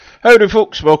Howdy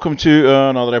folks, welcome to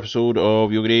another episode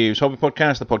of Yogi Dave's Hobby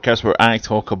Podcast, the podcast where I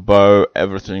talk about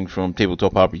everything from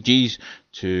tabletop RPGs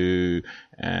to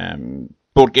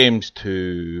board games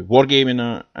to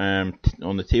wargaming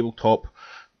on the tabletop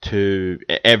to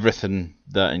everything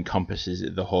that encompasses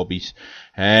the hobbies.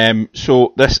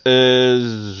 So this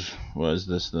is, what is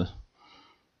this, the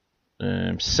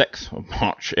 6th of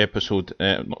March episode,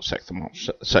 not 6th of March,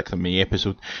 6th of May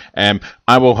episode.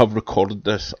 I will have recorded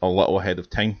this a little ahead of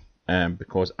time.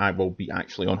 Because I will be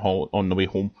actually on the way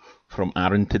home from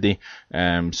Arran today,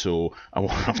 so I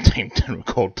won't have time to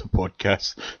record the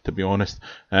podcast, to be honest.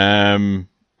 And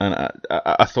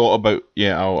I thought about,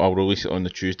 I'll release it on the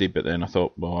Tuesday, but then I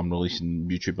thought, well, I'm releasing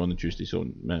YouTube on the Tuesday, so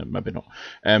maybe not.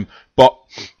 But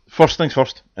first things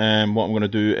first, what I'm going to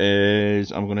do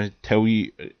is I'm going to tell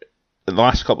you, the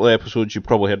last couple of episodes you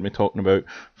probably heard me talking about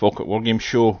Falkirk Wargame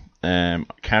Show,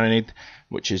 Carronade,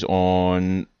 which is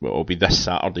on, well, it'll be this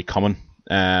Saturday coming.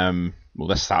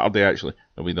 This Saturday actually.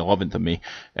 It'll be the 11th of May.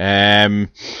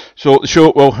 So the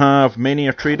show will have many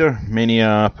a trader, many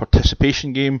a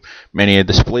participation game, many a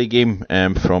display game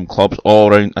from clubs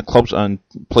all around, clubs and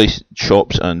place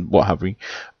shops and what have you,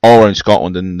 all around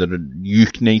Scotland and the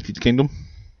United Kingdom.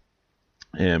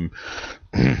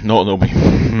 Not they'll be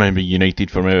maybe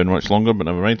united for maybe much longer, but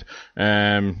never mind.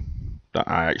 That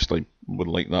I actually would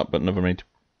like that, but never mind.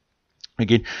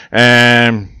 Again,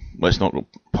 let's not go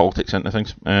politics into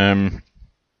things.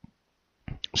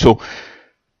 So,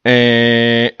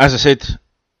 as I said,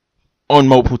 on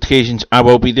multiple occasions, I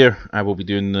will be there. I will be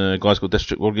doing the Glasgow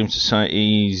District Wargame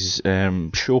Society's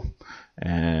show.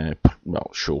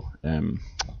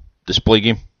 Display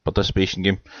game, participation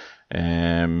game.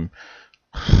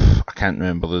 I can't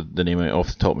remember the name of it off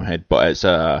the top of my head, but it's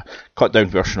a cut down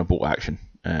version of Bolt Action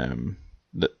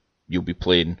that you'll be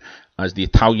playing as the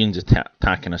Italians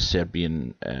attacking a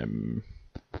Serbian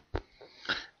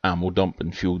ammo dump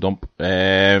and fuel dump.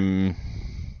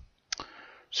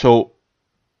 So,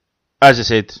 as I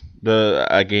said,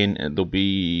 there'll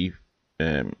be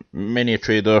many a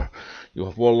trader. You'll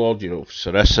have Warlord, you'll have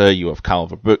Sarissa, you'll have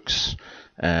Caliver Books,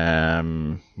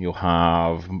 you'll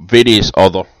have various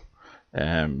other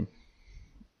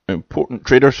important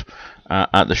traders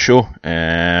at the show,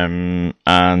 and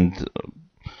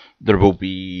there will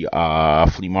be a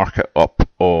flea market up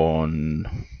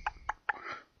on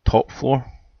top floor.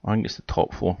 I think it's the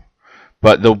top floor,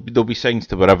 but there'll be signs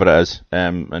to wherever it is,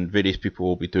 and various people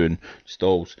will be doing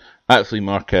stalls at the flea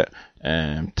market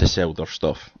to sell their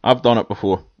stuff. I've done it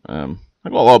before. I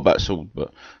got a little bit sold,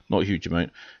 but not a huge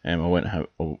amount. I went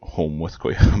home with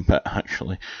quite a bit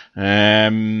actually.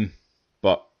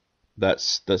 But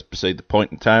that's beside the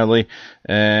point entirely.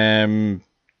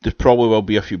 There probably will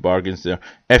be a few bargains there.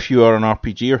 If you are an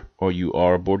RPGer or you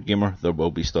are a board gamer, there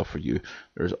will be stuff for you.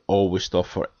 There's always stuff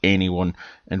for anyone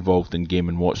involved in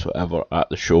gaming whatsoever at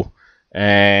the show.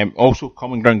 Also,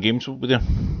 Common Ground Games will be there.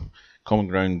 Common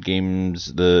Ground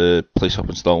Games, the place up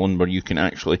in Stirling where you can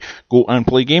actually go and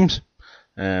play games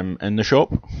in the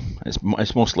shop.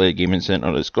 It's mostly a gaming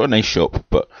centre. It's got a nice shop,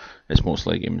 but it's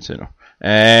mostly a gaming centre.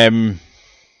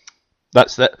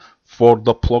 That's it for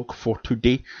the plug for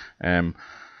today.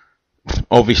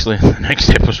 Obviously, the next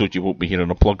episode you won't be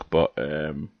hearing a plug, but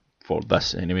for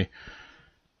this anyway.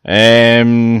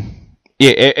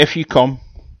 If you come,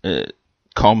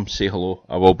 say hello.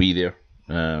 I will be there,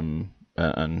 and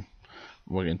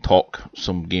we're going to talk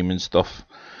some gaming stuff.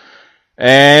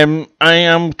 I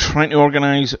am trying to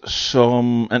organise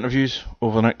some interviews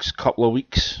over the next couple of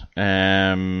weeks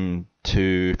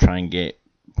to try and get,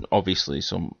 obviously,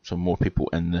 some more people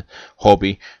in the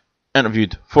hobby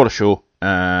interviewed for the show,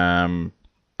 and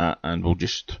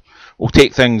we'll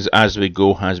take things as we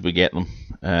go, as we get them.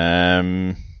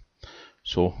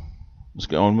 So let's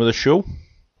get on with the show.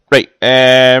 Right.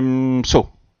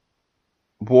 So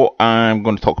what I'm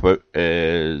going to talk about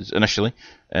is a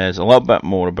little bit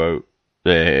more about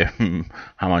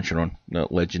Hamancharon, the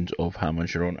Legends of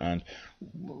Hamancharon, and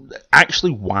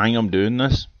actually why I'm doing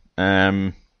this.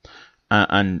 And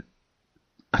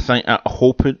I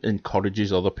hope it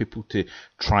encourages other people to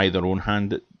try their own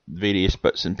hand at various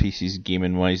bits and pieces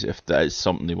gaming wise, if that is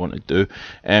something they want to do.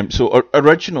 So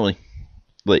originally,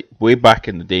 like way back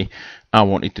in the day, I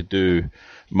wanted to do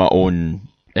my own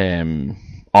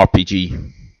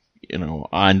RPG,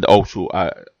 and also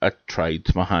I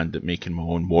tried my hand at making my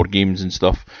own war games and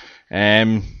stuff.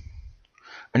 I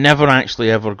never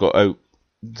actually ever got out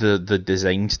the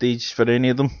design stage for any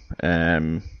of them,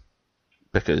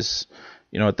 because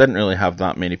I didn't really have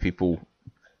that many people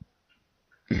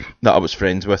that I was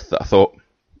friends with that I thought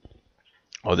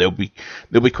or they'll be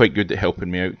quite good at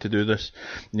helping me out to do this.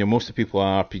 Most of the people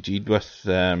I RPG'd with,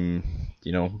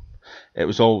 it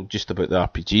was all just about the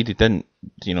RPG. They didn't,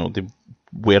 they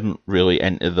weren't really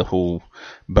into the whole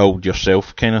build it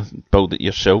yourself kind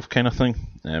of thing.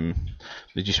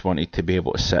 They just wanted to be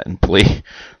able to sit and play.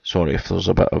 Sorry if there's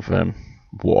a bit of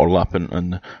water lapping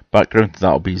in the background.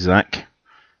 That'll be Zach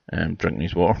drinking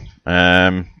his water.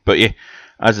 But yeah,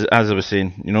 as I was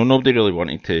saying, nobody really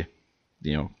wanted to,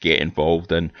 get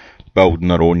involved in building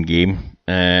their own game.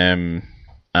 And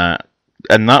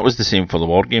that was the same for the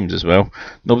war games as well.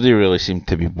 Nobody really seemed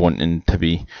to be wanting to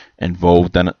be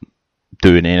involved in it,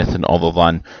 doing anything other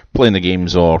than playing the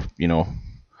games or,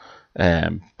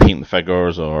 painting the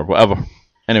figures or whatever.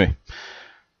 Anyway,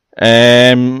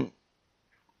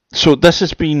 so this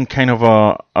has been kind of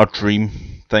a dream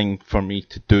thing for me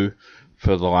to do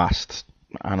for the last,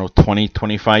 20,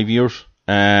 25 years.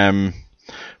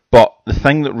 But the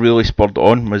thing that really spurred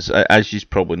on was, as you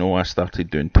probably know, I started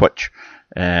doing Twitch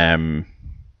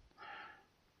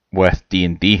with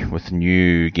D&D, with the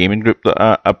new gaming group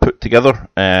that I put together.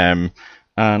 And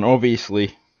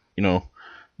obviously,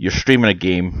 you're streaming a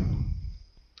game,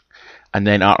 and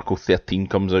then Article 13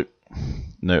 comes out.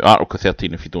 Now, Article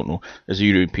 13, if you don't know, is a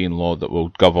European law that will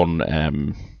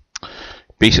govern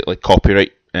basically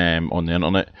copyright on the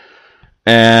internet.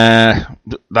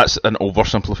 That's an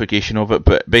oversimplification of it,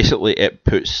 but basically it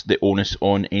puts the onus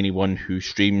on anyone who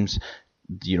streams,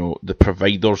 the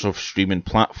providers of streaming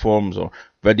platforms or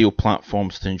video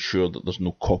platforms, to ensure that there's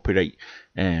no copyright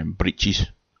breaches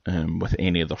with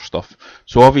any of their stuff.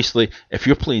 So obviously, if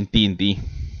you're playing D&D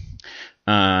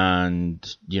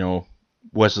and,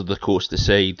 Wizard of the Coast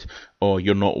decide,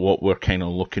 you're not what we're kind of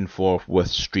looking for with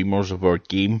streamers of our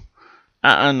game.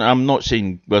 And I'm not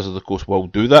saying Wizard of the Coast will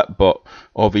do that, but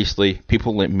obviously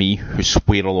people like me who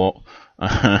swear a lot,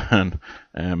 and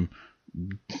I'm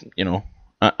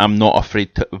not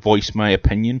afraid to voice my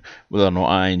opinion whether or not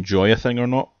I enjoy a thing or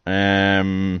not.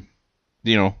 Maybe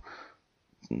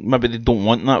they don't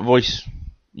want that voice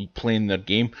playing their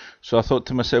game. So I thought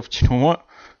to myself, do you know what?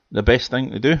 The best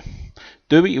thing to do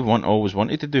what you've always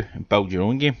wanted to do, and build your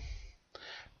own game.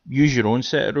 Use your own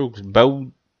set of rules.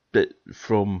 Build it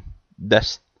from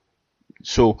this.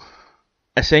 So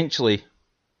essentially,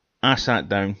 I sat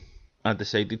down, I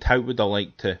decided how would I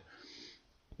like to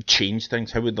change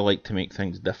things, how would I like to make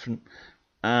things different,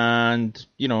 and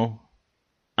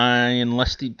I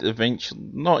enlisted eventually,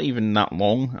 not even that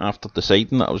long after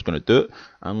deciding that I was going to do it,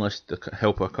 I enlisted the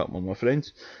help of a couple of my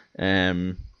friends,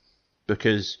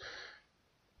 because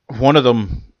one of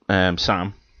them,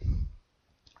 Sam,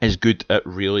 is good at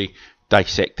really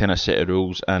dissecting a set of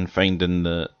rules and finding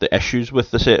the issues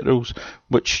with the set of rules,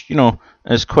 which,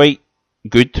 is quite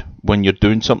good when you're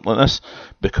doing something like this,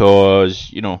 because,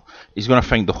 he's going to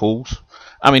find the holes.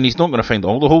 I mean, he's not going to find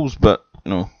all the holes, but,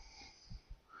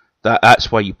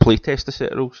 that's why you playtest a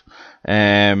set of rules.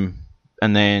 And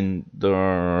then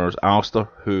there's Alistair,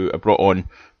 who I brought on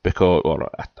because, or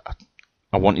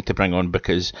I wanted to bring on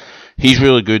because he's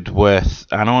really good with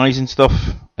analysing stuff.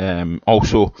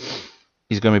 Also,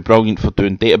 he's going to be brilliant for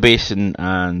doing database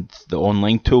and the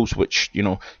online tools, which,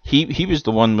 he was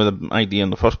the one with the idea in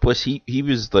the first place. He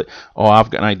was like, I've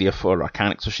got an idea for a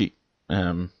character sheet.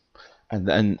 And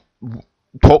then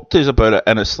talk to us about it,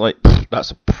 and it's like,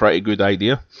 that's a pretty good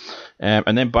idea.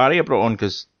 And then Barry I brought on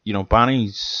because,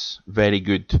 Barry's very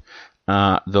good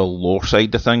the lore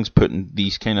side of things, putting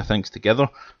these kind of things together.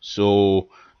 So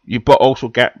but also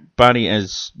get Barry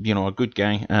is a good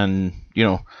guy, and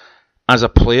as a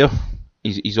player,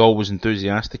 he's always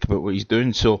enthusiastic about what he's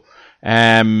doing. So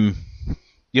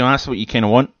that's what you kind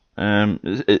of want.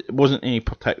 It wasn't any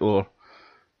particular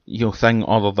thing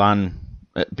other than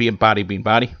being Barry,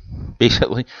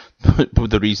 basically.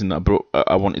 The reason that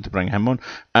I wanted to bring him on,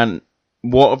 and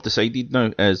what I've decided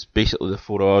now is basically the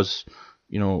four of us,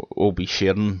 we'll be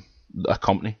sharing a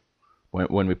company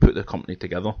when we put the company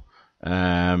together.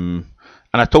 And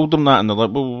I told them that, and they're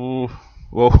like, well,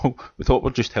 we thought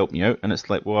we'd just help you out. And it's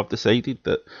like, well, I've decided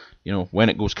that, when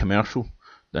it goes commercial,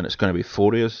 then it's going to be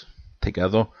four of us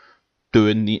together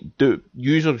doing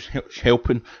users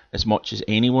helping as much as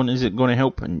anyone is it going to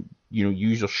help, and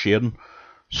users sharing.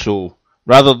 So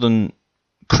rather than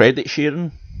credit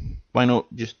sharing, why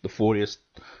not just the four of us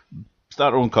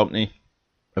start our own company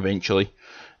eventually,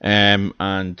 and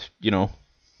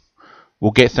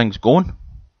we'll get things going,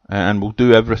 and we'll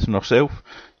do everything ourselves.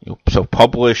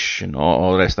 Self-publish and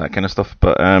all the rest of that kind of stuff.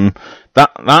 But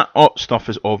that stuff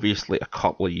is obviously a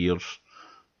couple of years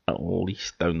at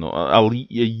least a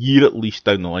year at least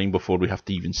down the line before we have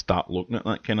to even start looking at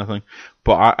that kind of thing.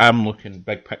 But I am looking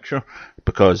big picture,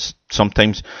 because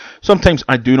sometimes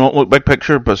I do not look big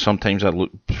picture, but sometimes I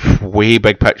look way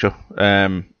big picture.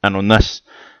 And on this,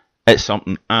 it's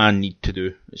something I need to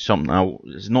do. It's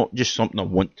not just something I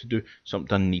want to do.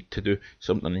 Something I need to do.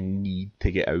 Something I need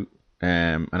to get out.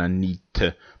 And I need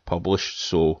to publish.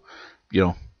 So,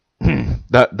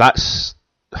 that's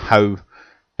how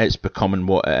it's becoming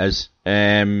what it is.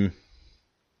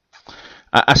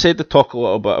 I said to talk a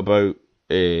little bit about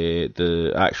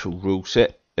the actual rule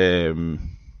set and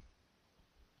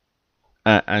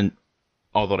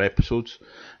other episodes.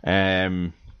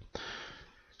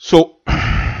 So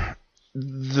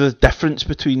the difference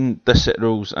between this set of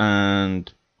rules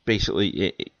and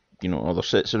basically other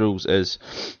sets of rules is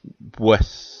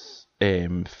with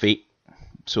Fate.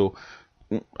 So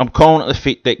I'm calling it the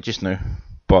Fate deck just now,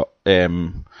 but there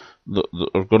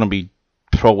are going to be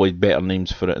probably better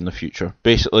names for it in the future.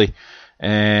 Basically,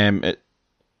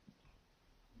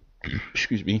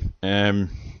 excuse me.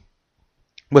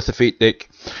 With the Fate deck,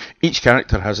 each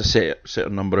character has a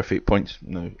certain number of fate points.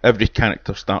 Now, every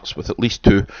character starts with at least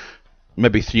 2,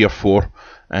 maybe 3 or 4,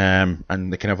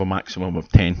 and they can have a maximum of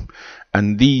 10.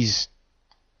 And there's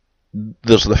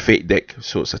the Fate deck,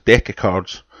 so it's a deck of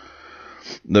cards.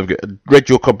 They've got a Red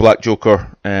Joker, Black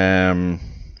Joker.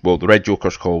 Well, the Red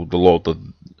Joker's called the Lord of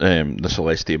the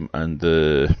Celestium, and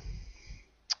the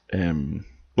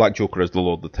Black Joker is the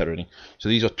Lord of Tyranny. So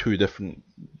these are 2 different.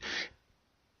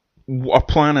 Our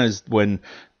plan is, when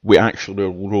we actually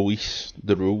release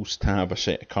the rules, to have a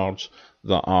set of cards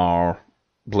that are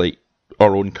like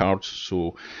our own cards.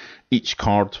 So each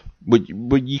card,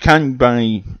 you can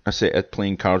buy a set of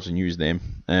playing cards and use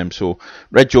them. So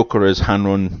Red Joker is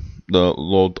Hanron, the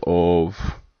Lord of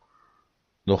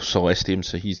the Celestium,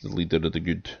 so he's the leader of the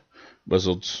good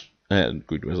wizards, the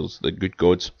good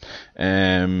gods.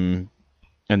 And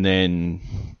then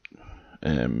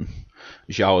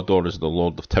Jalador is the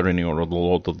Lord of Tyranny, or the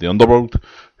Lord of the Underworld,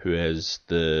 who is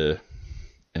the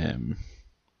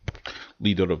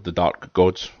leader of the dark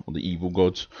gods, or the evil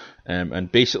gods.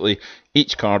 And basically,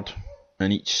 each card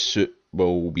and each suit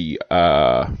will be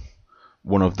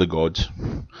one of the gods.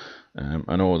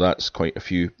 I know that's quite a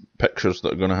few pictures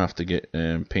that are going to have to get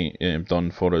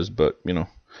done for us, but it'll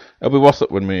be worth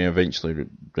it when we eventually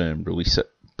release it.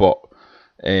 But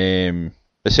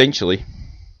essentially,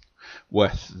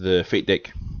 with the Fate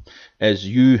deck, is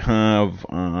you have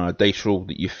a dice roll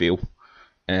that you fail,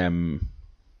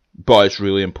 but it's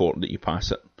really important that you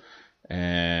pass it.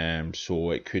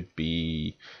 So it could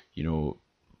be,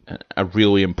 a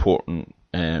really important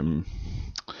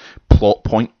plot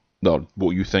point, or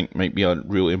what you think might be a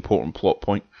really important plot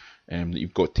point that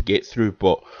you've got to get through,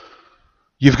 but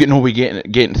you've got no way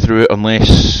getting through it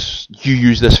unless you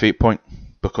use this Fate point,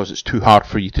 because it's too hard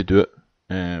for you to do it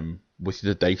with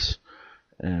the dice.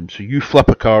 So you flip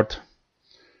a card,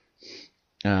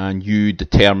 and you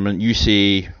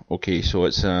say, okay, so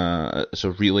it's not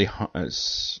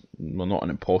an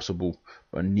impossible,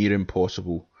 but a near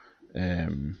impossible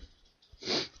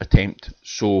attempt.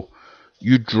 So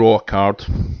you draw a card,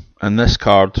 and this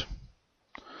card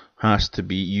has to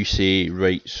be, you say,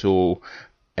 right, so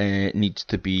it needs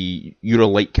to be, you're a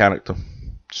light character,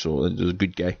 so there's a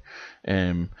good guy.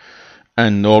 And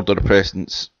the order of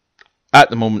precedence at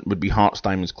the moment would be hearts,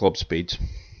 diamonds, clubs, spades.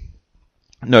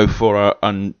 Now, for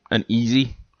an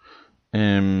easy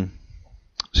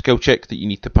skill check that you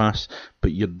need to pass,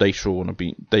 but your dice roll have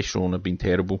been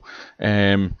terrible,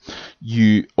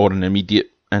 you, or an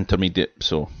intermediate.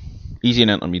 So easy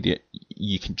and intermediate,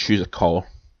 you can choose a colour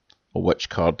or which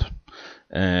card.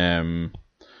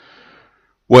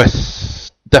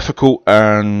 With difficult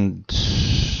and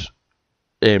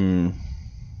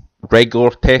regular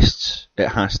tests, it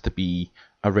has to be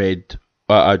a red,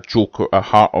 a joker, a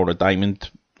heart, or a diamond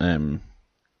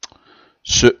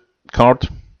suit card.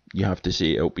 You have to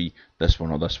say it'll be this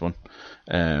one or this one.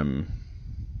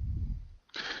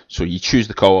 So you choose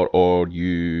the colour or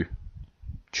you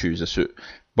choose a suit.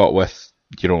 But with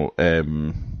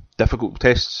difficult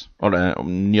tests or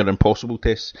near impossible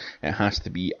tests, it has to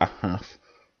be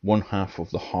one half of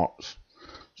the hearts.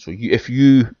 So if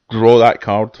you draw that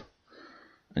card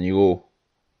and you go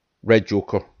Red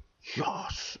Joker,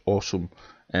 yes, awesome.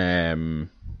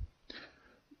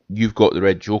 You've got the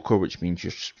Red Joker, which means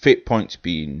your fate points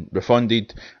being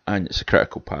refunded, and it's a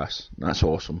critical pass. That's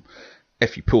awesome.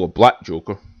 If you pull a Black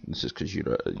Joker, this is because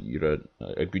you're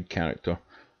a good character.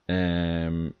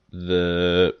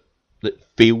 That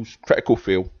fails, critical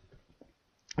fail,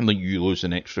 and then you lose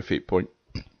an extra fate point.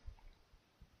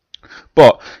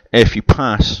 But if you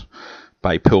pass,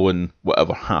 by pulling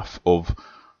whatever half of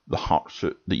the heart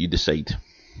suit that you decide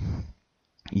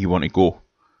you want to go.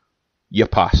 You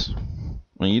pass.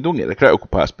 Well, you don't get the critical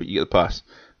pass, but you get the pass.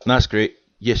 And that's great.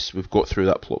 Yes, we've got through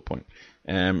that plot point.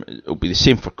 It'll be the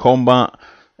same for combat.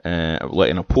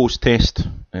 Letting a post test.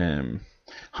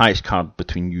 Highest card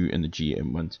between you and the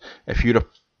GM wins. If you're a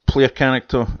player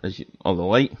character or the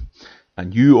light,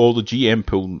 and you or the GM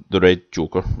pull the red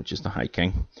joker, which is the High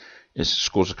King, it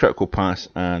scores a critical pass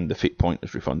and the fate point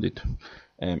is refunded.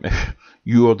 If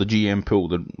you or the GM pull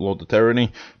the Lord of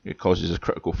Tyranny, it causes a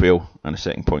critical fail and a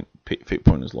second point fate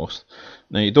point is lost.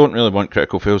 Now you don't really want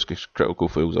critical fails because critical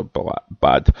fails are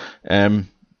bad.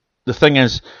 The thing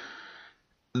is,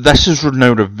 this is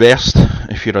now reversed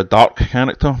if you're a dark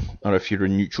character or if you're a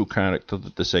neutral character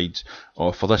that decides,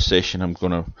 oh, for this session I'm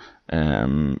going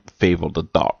to favour the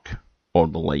dark or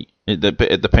the light. It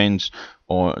depends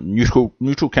on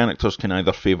neutral characters can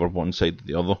either favour one side or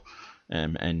the other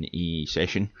in a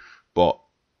session, but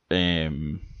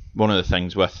one of the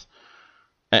things with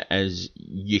it is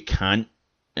you can't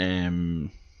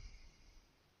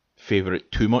favour it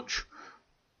too much,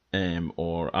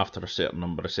 or after a certain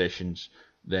number of sessions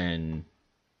then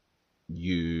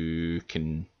you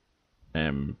can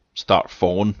start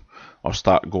falling or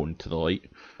start going to the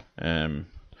light. And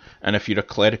if you're a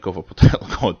cleric of a particular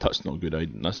god, that's not good.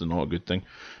 That's not a good thing.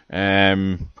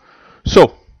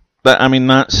 So,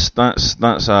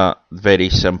 that's a very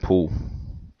simple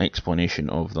explanation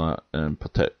of that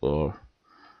particular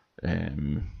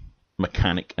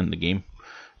mechanic in the game.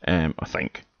 I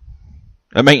think.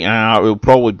 It will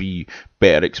probably be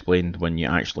better explained when you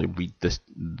actually read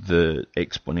the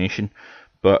explanation.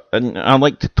 But I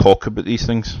like to talk about these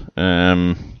things.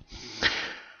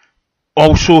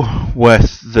 Also,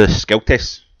 with the skill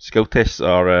tests. Skill tests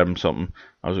are something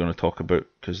I was going to talk about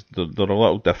because they're a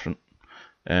little different.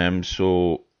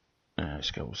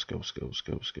 Skills.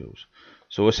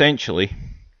 So essentially,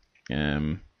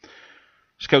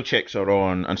 skill checks are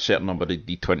on a certain number of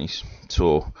d20s,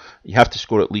 so you have to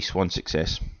score at least one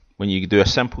success. When you do a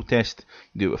simple test,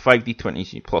 you do it with 5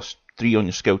 d20s, you plus 3 on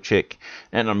your skill check.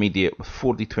 Intermediate with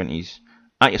 4 d20s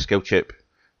at your skill check,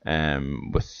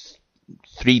 with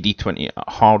 3 d20 at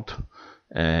hard,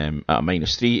 at a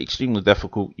 -3. Extremely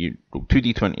difficult, you roll 2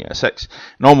 d20 at a 6,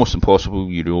 and almost impossible,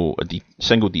 you roll a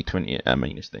single d20 at a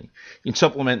 -9. You can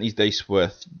supplement these dice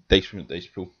with dice from the dice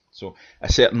pool, so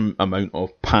a certain amount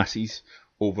of passes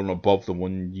over and above the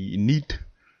one you need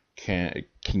can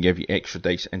give you extra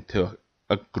dice into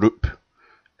a group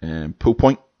pool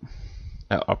point,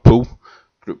 or pool,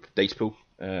 group dice pool,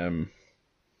 and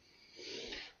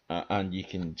you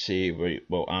can say, right,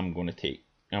 well, I'm going to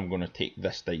take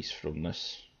this dice from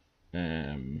this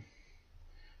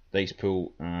dice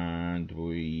pool, and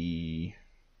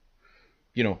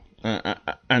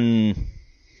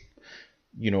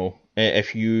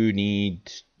if you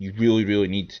really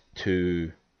need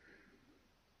to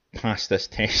pass this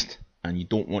test and you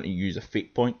don't want to use a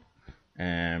fate point,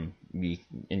 and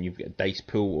you've got a dice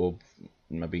pool of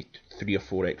maybe 3 or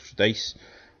 4 extra dice,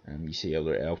 and you say,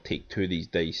 I'll take 2 of these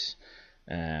dice,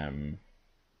 and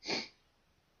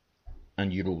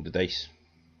you roll the dice.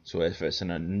 So if it's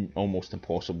almost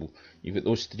impossible, you've got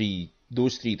those three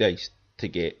dice to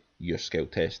get your skill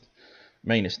test.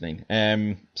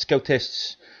 -9. Skill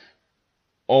tests,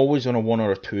 always on a 1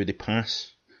 or a 2 they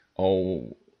pass,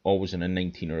 always on a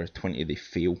 19 or a 20 they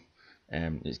fail.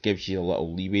 It gives you a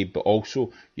little leeway, but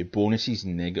also your bonuses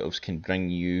and negatives can bring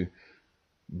you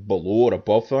below or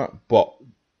above that, but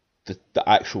the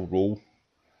actual roll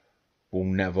will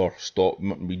never stop,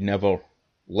 be never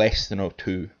less than a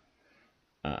 2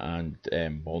 and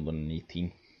more than an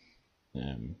 18.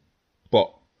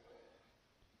 But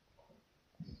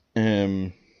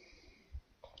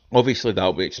obviously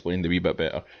that'll be explained a wee bit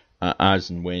better as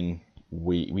and when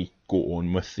we go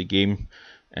on with the game.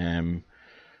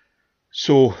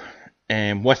 So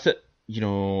with it,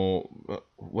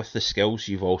 with the skills,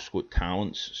 you've also got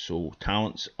talents. So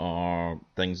talents are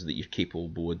things that you're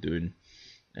capable of doing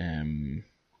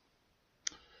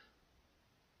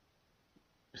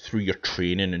through your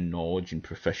training and knowledge and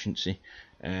proficiency.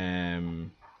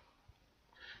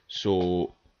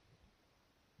 So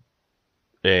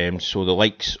the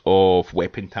likes of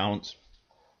weapon talents.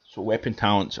 So weapon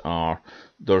talents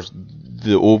there's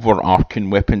the overarching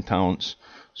weapon talents.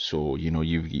 So,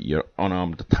 you've got your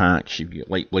unarmed attacks, you've got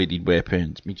light bladed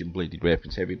weapons, medium bladed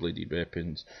weapons, heavy bladed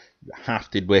weapons, you've got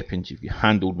hafted weapons, you've got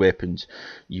handled weapons,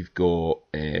 you've got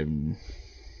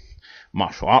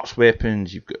martial arts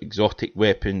weapons, you've got exotic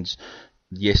weapons.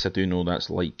 Yes, I do know that's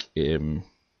like, what do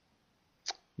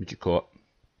you call it?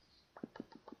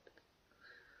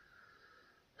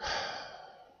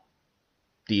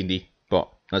 D&D,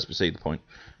 but that's beside the point.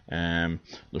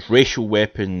 There's racial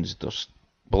weapons, there's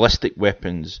ballistic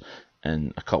weapons,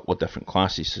 and a couple of different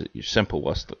classes. So your simple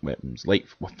ballistic weapons, light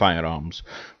firearms,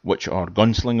 which are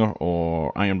gunslinger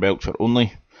or iron belcher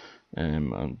only.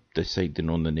 I'm deciding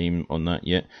on the name on that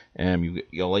yet. You get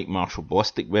your light martial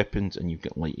ballistic weapons, and you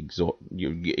get light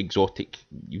exotic.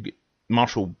 You get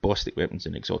martial ballistic weapons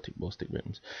and exotic ballistic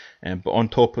weapons. But on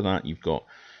top of that, you've got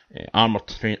armor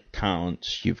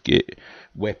talents, you've got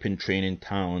weapon training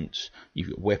talents,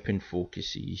 you've got weapon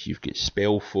focuses, you've got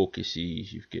spell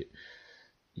focuses, you've got,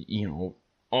 you know,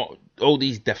 all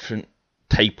these different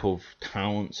type of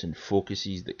talents and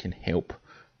focuses that can help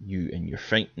you in your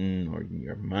fighting or in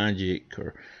your magic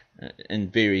or in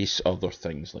various other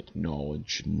things like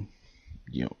knowledge and,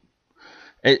 you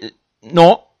know,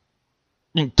 not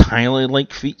entirely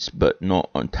like feats, but not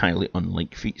entirely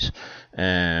unlike feats.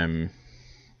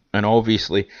 And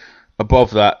obviously,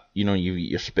 above that, you know, you get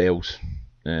your spells.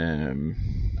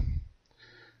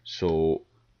 So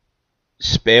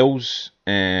spells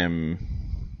are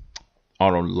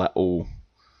a little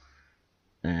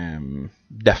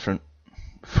different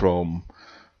from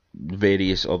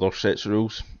various other sets of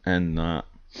rules in that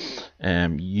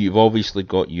you've obviously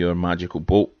got your magical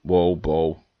bolt, wall,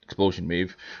 ball, explosion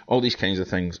wave, all these kinds of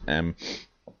things,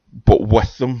 but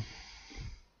with them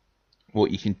what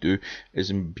you can do is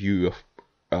imbue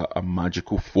a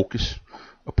magical focus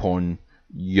upon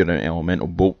your elemental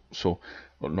bolt. So,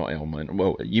 or not elemental,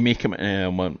 well, you make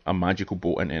a magical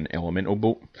bolt and an elemental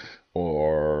bolt,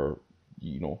 or,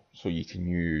 you know, so you can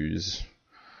use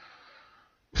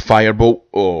firebolt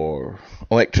or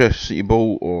electricity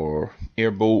bolt or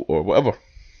air bolt or whatever.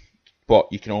 But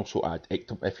you can also add,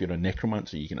 if you're a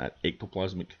necromancer, you can add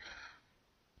ectoplasmic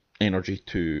energy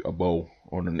to a ball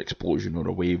or an explosion or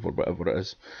a wave or whatever it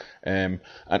is. And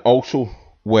also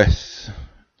with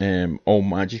all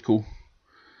magical,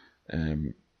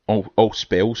 all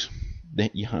spells,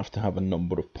 then you have to have a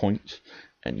number of points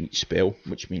in each spell,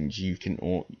 which means you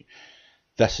can,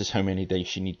 this is how many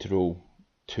dice you need to roll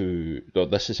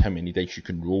this is how many dice you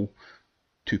can roll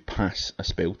to pass a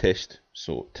spell test,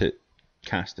 so to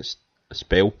cast a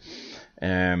spell.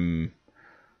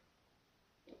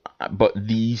 But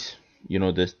these, you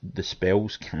know, the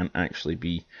spells can't actually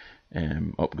be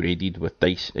upgraded with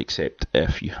dice, except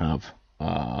if you have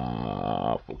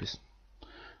a focus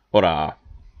or a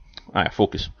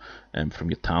focus from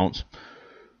your talents.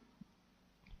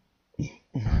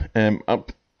 I'm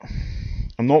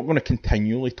not going to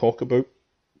continually talk about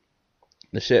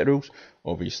the set of rules,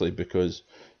 obviously, because,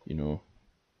 you know,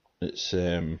 it's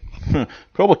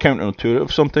probably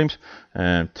counterintuitive sometimes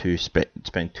to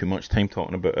spend too much time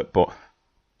talking about it. But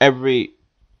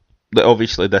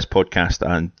obviously this podcast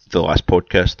and the last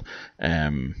podcast,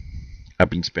 I've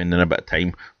been spending a bit of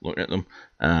time looking at them,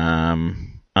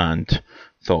 and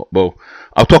thought, well,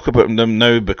 I'll talk about them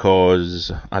now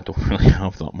because I don't really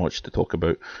have that much to talk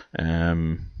about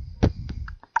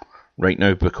right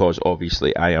now, because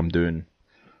obviously I am doing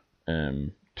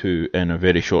two in a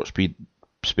very short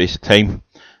space of time.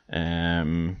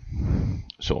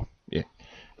 So yeah,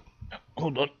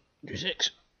 hold on, 2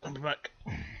 seconds, I'll be back.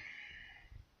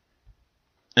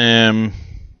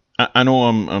 I know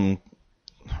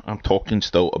I'm talking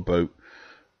still about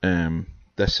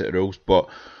this set of rules, but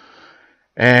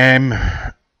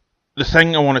the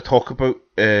thing I want to talk about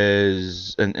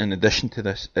is, in addition to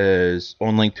this, is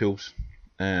online tools.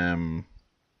 So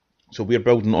we're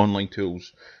building online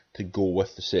tools to go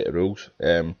with the set of rules,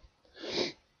 and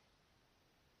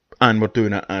we're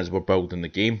doing it as we're building the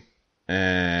game,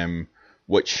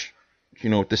 which, you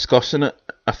know, discussing it,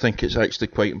 I think it's actually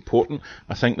quite important.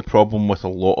 I think the problem with a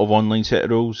lot of online set of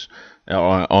rules,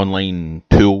 online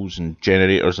tools and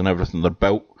generators and everything, they're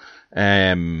built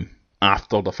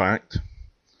after the fact,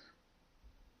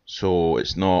 so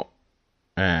it's not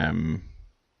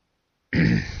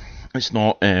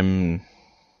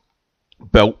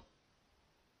built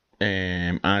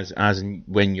as in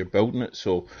when you're building it.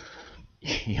 So,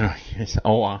 you know, it's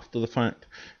all after the fact.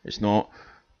 It's not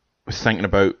thinking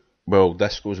about, well,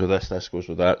 this goes with this goes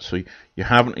with that. So you're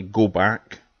having to go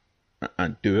back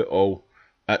and do it all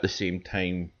at the same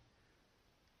time,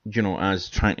 you know, as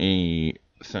trying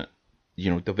to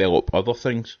develop other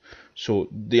things. So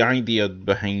the idea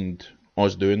behind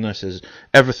us doing this is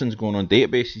everything's going on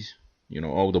databases. You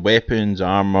know, all the weapons,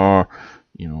 armor,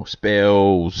 you know,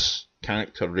 spells,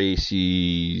 character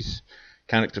races,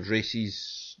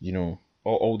 you know,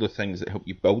 all the things that help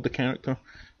you build the character.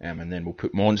 And then we'll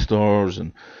put monsters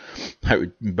and how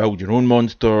to build your own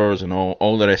monsters and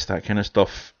all the rest of that kind of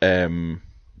stuff. Building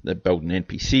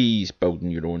NPCs,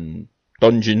 building your own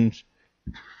dungeons.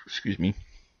 Excuse me.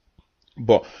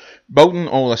 But building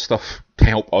all this stuff to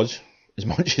help us, as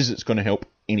much as it's going to help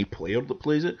any player that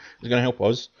plays it, it's going to help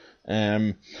us.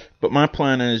 But my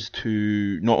plan is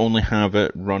to not only have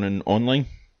it running online,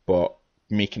 but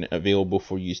making it available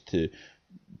for you to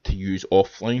use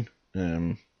offline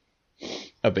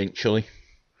eventually.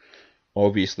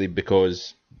 Obviously,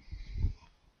 because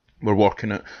we're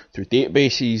working it through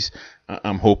databases,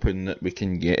 I'm hoping that we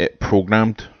can get it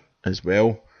programmed as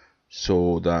well,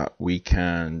 so that we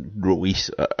can release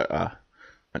an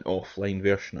offline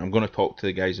version. I'm going to talk to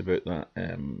the guys about that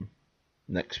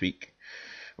next week.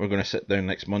 We're going to sit down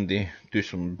next Monday, do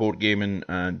some board gaming,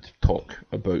 and talk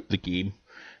about the game,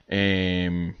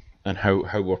 and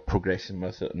how we're progressing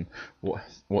with it, and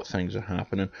what things are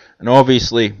happening. And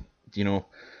obviously, you know,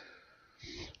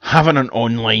 having an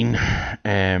online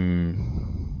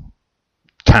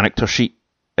character sheet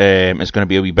is going to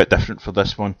be a wee bit different for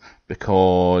this one,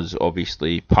 because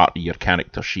obviously part of your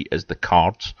character sheet is the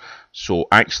cards. So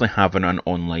actually having an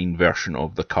online version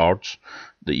of the cards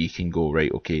that you can go,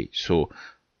 right, okay, so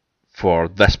for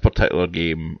this particular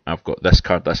game, I've got this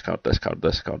card, this card, this card,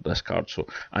 this card, this card, so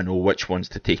I know which ones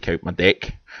to take out my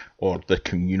deck, or the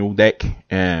communal deck,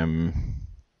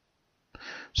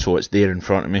 so it's there in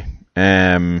front of me.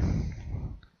 And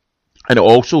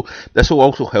this will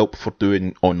also help for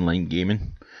doing online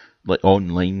gaming, like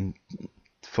online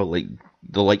for like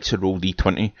the likes of Roll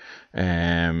D20.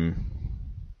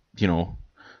 You know,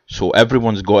 so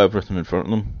everyone's got everything in front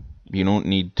of them. You don't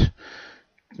need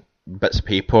bits of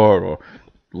paper or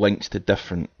links to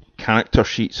different character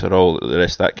sheets or all the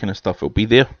rest of that kind of stuff. It'll be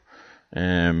there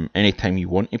anytime you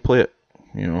want to play it.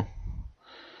 You know.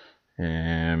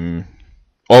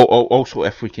 Also,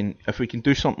 if we can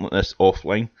do something like this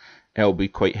offline, it'll be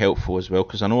quite helpful as well,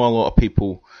 because I know a lot of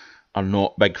people are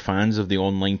not big fans of the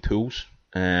online tools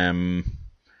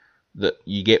that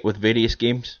you get with various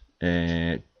games,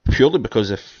 purely because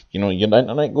if your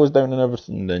internet goes down and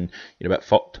everything, then you're a bit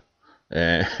fucked.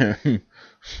 That's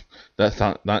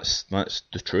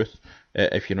the truth.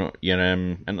 If your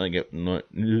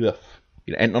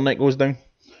internet goes down,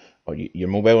 or your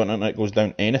mobile internet goes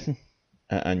down, anything,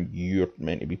 and you're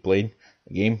meant to be playing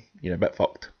a game, you're a bit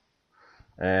fucked.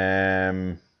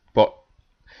 But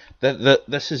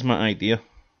this is my idea,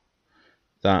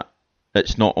 that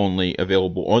it's not only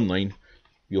available online,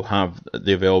 you'll have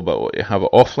the availability to have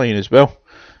it offline as well.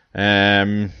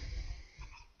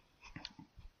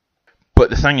 But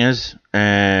the thing is,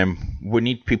 we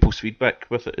need people's feedback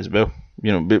with it as well.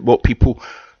 What people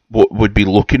would be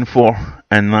looking for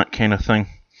and that kind of thing.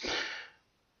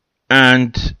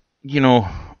 And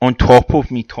on top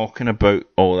of me talking about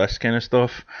all this kind of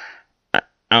stuff,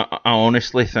 I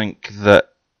honestly think that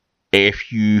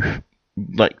if you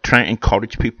try to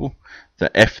encourage people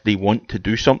that if they want to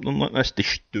do something like this, they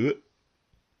should do it.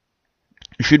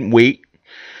 You shouldn't wait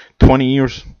 20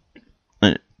 years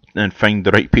and find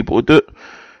the right people to do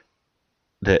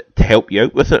it, to help you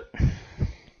out with it.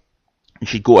 You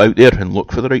should go out there and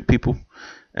look for the right people.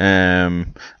 I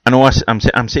know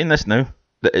I'm saying this now,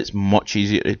 that it's much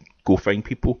easier to go find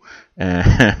people,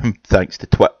 thanks to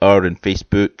Twitter and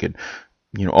Facebook and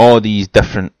all these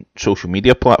different social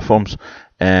media platforms.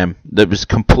 That was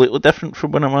completely different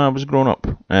from when I was growing up.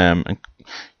 And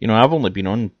I've only been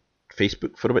on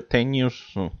Facebook for about 10 years,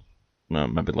 so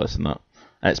maybe less than that.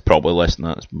 It's probably less than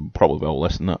that. It's probably well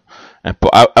less than that.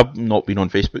 But I've not been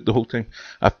on Facebook the whole time.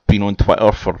 I've been on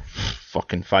Twitter for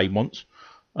fucking 5 months,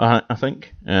 I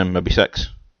think. Maybe 6.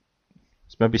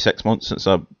 It's maybe 6 months since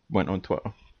I went on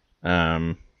Twitter.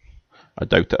 I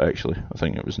doubt it, actually. I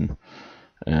think it was in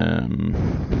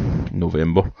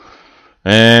November.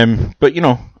 But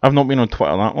I've not been on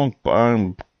Twitter that long, but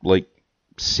I'm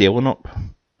sailing up.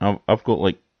 I've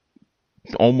got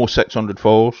almost 600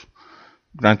 followers.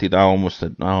 Granted, I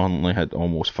only had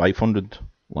almost 500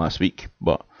 last week,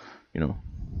 but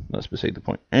that's beside the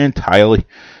point entirely.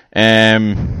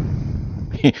 I've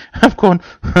gone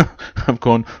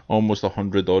almost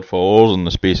 100 odd followers in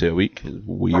the space of a week. It's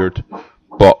weird,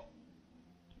 but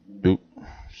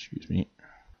excuse me.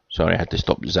 Sorry, I had to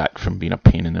stop Zach from being a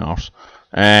pain in the arse.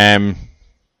 As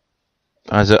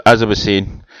I was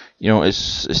saying,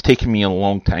 it's taken me a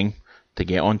long time to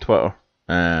get on Twitter,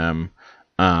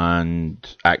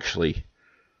 and actually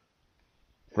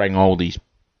bring all these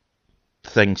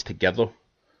things together.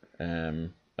 I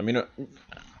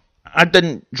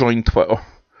didn't join Twitter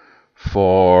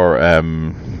for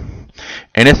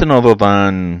anything other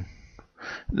than,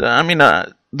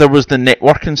 there was the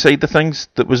networking side of things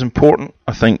that was important.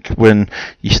 I think when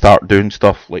you start doing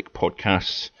stuff like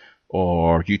podcasts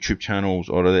or YouTube channels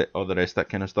or the rest of that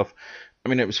kind of stuff,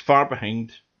 it was far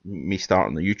behind me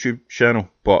starting the YouTube channel,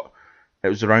 but it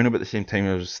was around about the same time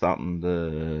I was starting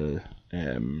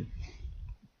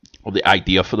or the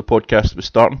idea for the podcast was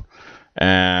starting.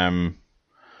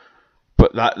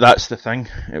 But that's the thing.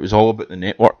 It was all about the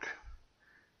network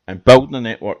and building a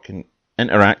network and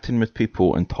interacting with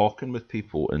people and talking with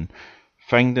people and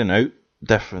finding out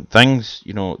different things.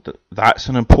 You know, that's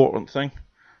an important thing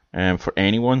for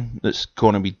anyone that's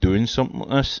going to be doing something like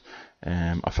this.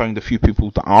 I found a few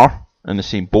people that are in the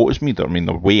same boat as me. They're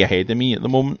way ahead of me at the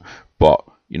moment, but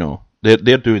you know,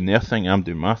 they're doing their thing. I'm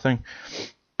doing my thing,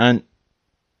 and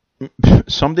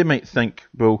somebody might think,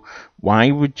 well,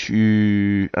 why would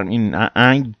you? I mean,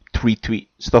 I retweet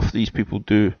stuff these people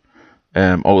do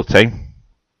all the time,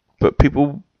 but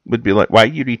people would be like, why are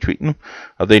you retweeting them?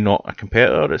 Are they not a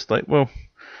competitor? It's like, well,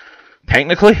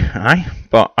 technically, aye,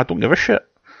 but I don't give a shit.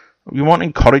 We want to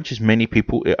encourage as many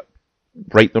people to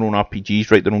write their own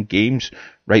RPGs, write their own games,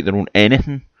 write their own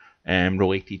anything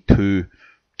related to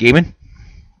gaming,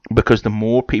 because the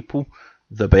more people,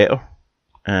 the better.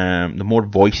 The more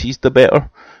voices, the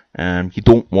better. You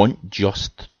don't want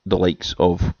just the likes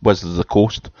of Wizards of the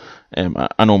Coast.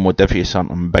 I know Modifius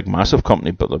aren't a big, massive company,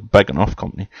 but they're a big enough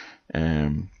company.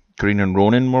 Green and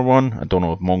Ronin were one. I don't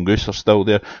know if Mongoose are still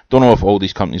there. Don't know if all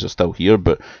these companies are still here,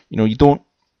 but you know, you don't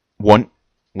want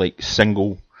like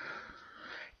single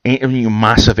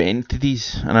massive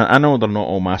entities, and I know they're not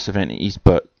all massive entities,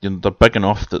 but you know, they're big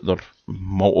enough that there are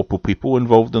multiple people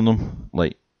involved in them,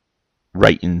 like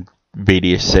writing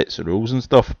various sets of rules and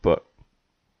stuff. But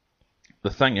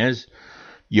the thing is,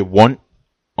 you want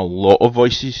a lot of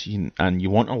voices, and you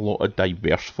want a lot of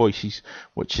diverse voices,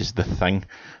 which is the thing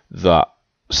that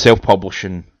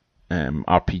self-publishing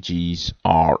RPGs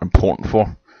are important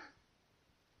for.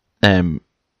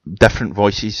 Different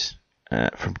voices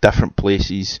from different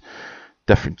places,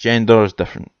 different genders,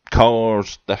 different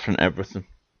colours, different everything.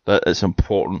 That it's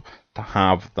important to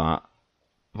have that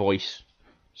voice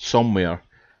somewhere,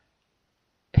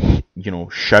 you know,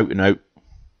 shouting out.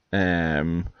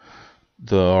 There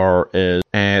is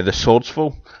the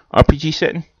Swordsfall RPG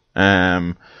setting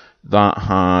that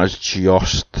has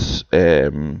just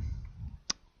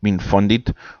been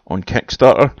funded on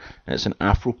Kickstarter. It's an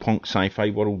Afropunk sci-fi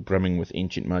world brimming with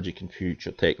ancient magic and future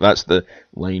tech. That's the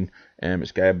line.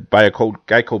 It's by a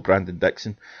guy called Brandon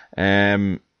Dixon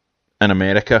in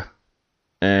America.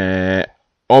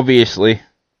 Obviously,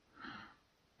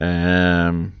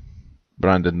 Brandon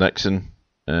Dixon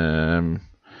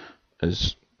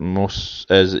he's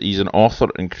an author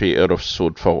and creator of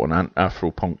Swordfall and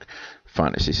Afropunk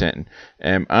fantasy setting.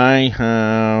 I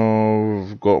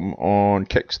have got him on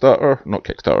Kickstarter, not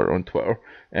Kickstarter, on Twitter.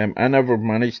 I never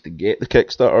managed to get the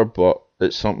Kickstarter, but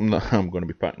it's something that I'm going to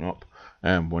be picking up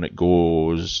when it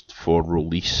goes for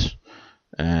release.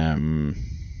 And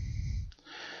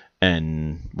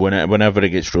whenever it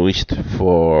gets released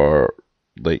for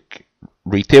like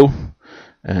retail.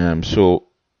 So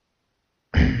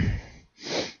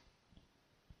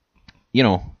you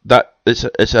know, that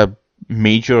it's a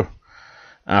major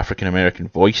African American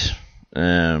voice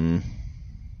that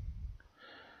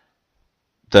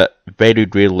very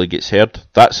rarely gets heard.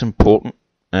 That's important.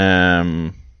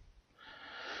 There's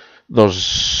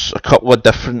a couple of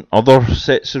different other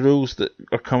sets of rules that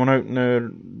are coming out now,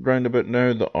 round about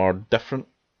now, that are different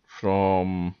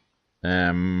from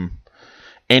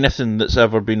anything that's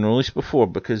ever been released before.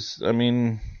 Because I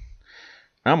mean,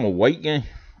 I'm a white guy.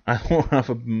 I don't have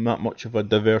that much of a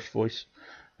diverse voice.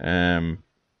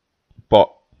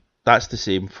 But that's the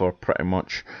same for pretty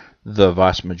much the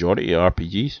vast majority of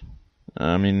RPGs.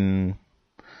 I mean,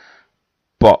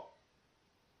 but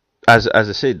as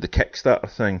I said, the Kickstarter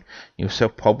thing, you know,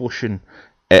 self-publishing,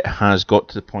 it has got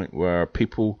to the point where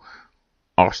people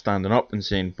are standing up and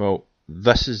saying, well,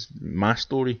 this is my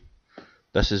story.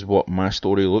 This is what my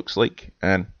story looks like.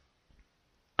 And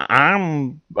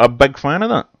I'm a big fan of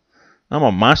that. I'm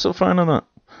a massive fan of that.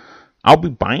 I'll be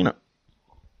buying it.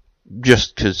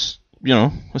 Just because, you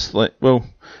know, it's like, well,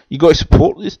 you got to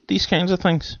support these kinds of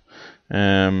things.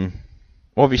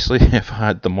 Obviously, if I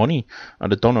had the money,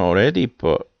 I'd have done it already.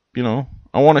 But, you know,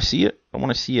 I want to see it. I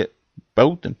want to see it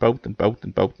build and build and build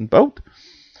and build and build.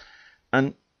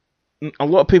 And a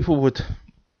lot of people would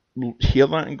hear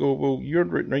that and go, well, you're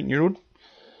writing your own.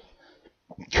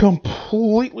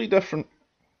 Completely different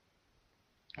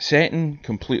setting,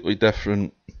 completely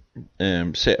different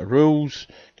set of rules,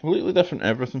 completely different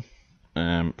everything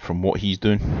from what he's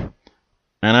doing.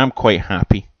 And I'm quite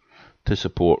happy to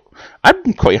support.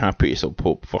 I'm quite happy to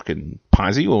support fucking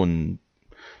Pazio and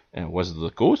Wizard of the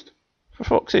Coast, for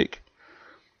fuck's sake.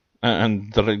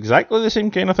 And they're exactly the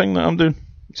same kind of thing that I'm doing,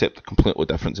 except a completely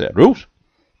different set of rules,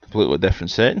 completely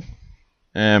different setting.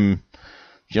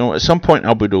 You know, at some point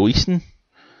I'll be releasing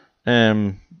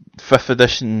 5th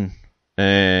edition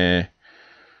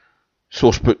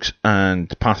sourcebooks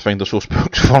and Pathfinder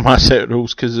sourcebooks for my set of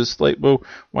rules, because it's like, well,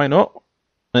 why not?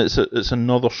 It's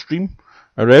another stream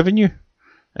of revenue,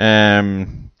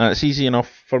 and it's easy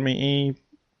enough for me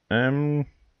to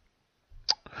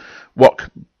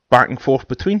work back and forth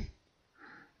between,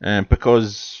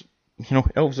 because, you know,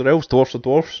 elves are elves, dwarves are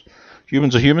dwarves,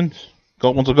 humans are humans,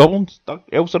 goblins are goblins,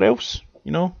 elves are elves,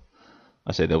 you know.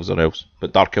 I said elves are elves,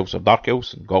 but dark elves are dark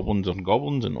elves, and goblins are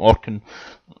goblins, and orcs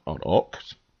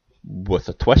with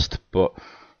a twist. But,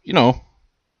 you know,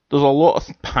 there's a lot of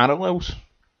parallels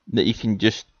that you can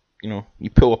just, you know, you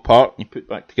pull apart and you put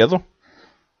back together.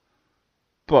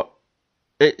 But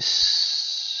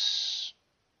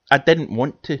I didn't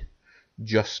want to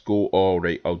just go,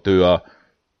 alright, I'll do a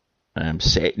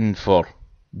setting for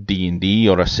D&D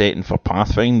or a setting for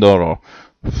Pathfinder, or,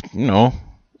 you know,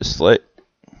 it's like,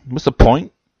 what's the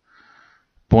point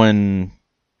when,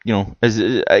 you know,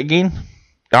 again,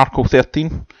 Article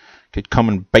 13 could come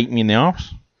and bite me in the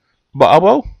arse, but I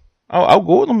will. I'll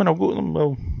go to them and I'll go to them.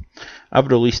 Well, I've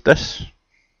released this.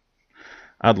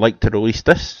 I'd like to release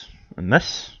this and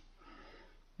this.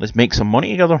 Let's make some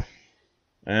money together.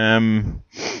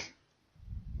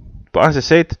 But as I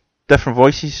said, different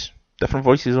voices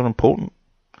are important.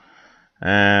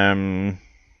 Where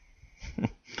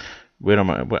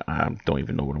am I? I don't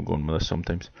even know where I'm going with this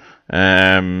sometimes.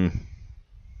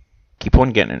 Keep on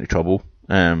getting into trouble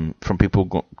from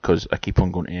people because I keep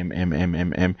on going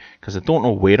because I don't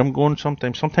know where I'm going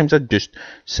sometimes. Sometimes I just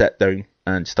sit down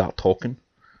and start talking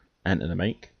into the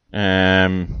mic.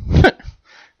 And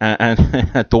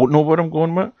I don't know where I'm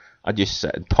going with it. I just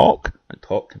sit and talk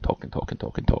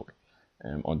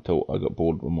until I get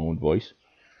bored with my own voice,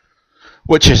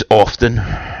 which is often.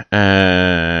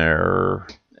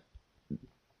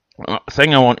 A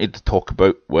thing I wanted to talk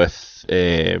about with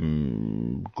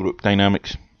group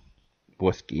dynamics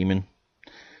with gaming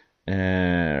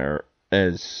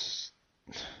is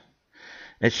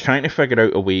it's trying to figure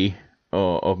out a way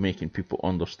of making people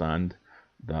understand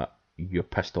that you're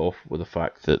pissed off with the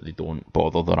fact that they don't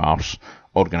bother their arse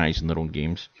organising their own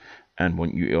games and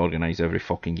want you to organise every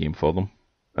fucking game for them.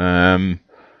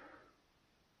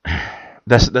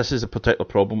 This is a particular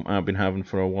problem I've been having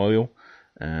for a while.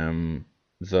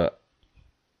 That,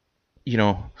 you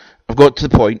know, I've got to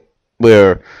the point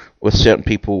where with certain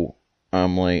people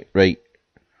I'm like, right,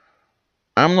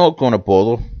 I'm not going to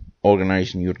bother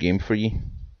organising your game for you,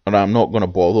 or I'm not going to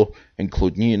bother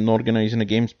including you in organising the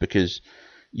games because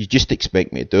you just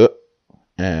expect me to do it,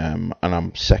 and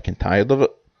I'm sick and tired of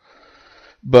it.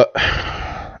 But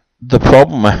the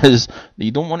problem is that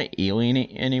you don't want to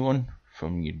alienate anyone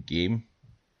from your game.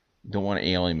 You don't want to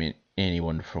alienate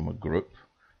anyone from a group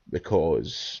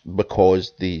because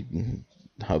they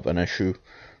have an issue,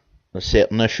 a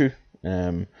certain issue.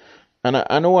 And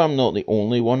I know I'm not the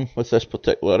only one with this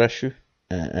particular issue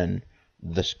in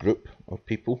this group of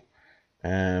people.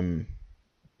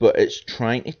 But it's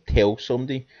trying to tell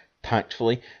somebody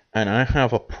tactfully, and I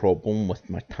have a problem with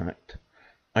my tact.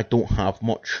 I don't have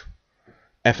much.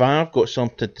 If I've got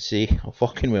something to say, I'll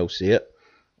fucking well say it.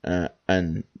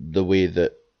 And the way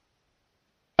that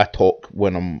I talk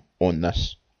when I'm on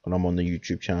this, when I'm on the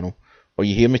YouTube channel, or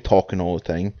you hear me talking all the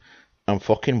time, I'm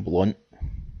fucking blunt.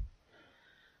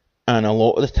 And a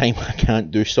lot of the time I can't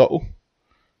do subtle.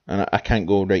 And I can't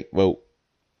go, right, well,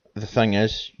 the thing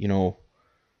is, you know,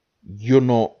 you're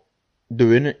not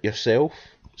doing it yourself,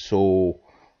 so,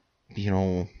 you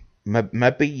know,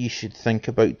 maybe you should think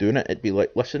about doing it. It'd be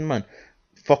like, listen, man,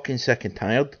 fucking sick and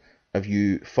tired of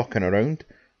you fucking around.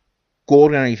 Go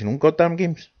organise your own goddamn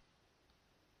games.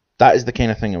 That is the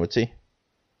kind of thing I would say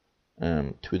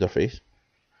to their face.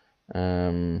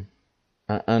 And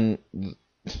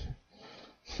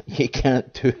you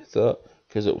can't do that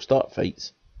because it'll start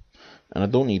fights. And I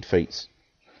don't need fights.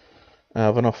 I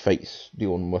have enough fights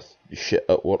dealing with shit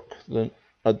at work that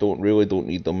I don't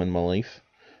need them in my life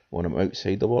when I'm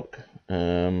outside of work.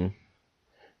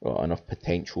 Got enough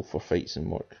potential for fights in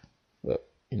work, but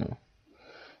you know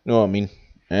what I mean.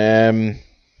 And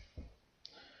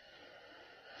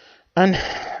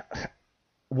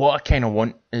what I kind of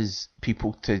want is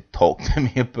people to talk to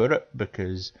me about it,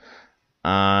 because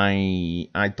I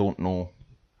don't know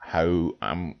how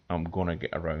I'm gonna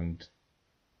get around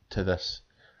to this,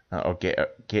 or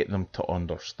get them to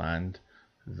understand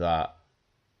that,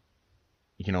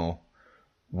 you know,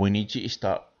 we need you to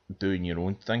start doing your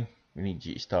own thing. We need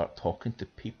you to start talking to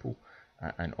people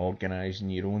and organising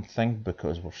your own thing,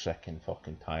 because we're sick and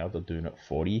fucking tired of doing it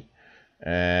for you.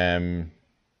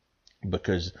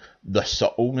 Because the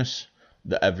subtleness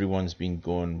that everyone's been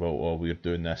going, well, or we're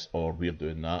doing this or we're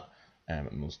doing that, and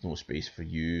there's no space for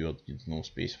you, or there's no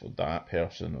space for that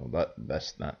person, or that,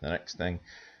 the next thing.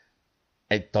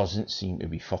 It doesn't seem to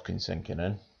be fucking sinking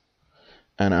in.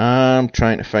 And I'm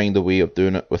trying to find a way of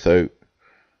doing it without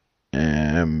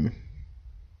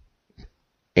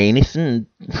anything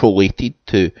related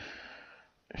to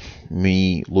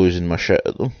me losing my shit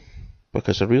at them,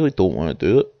 because I really don't want to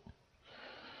do it.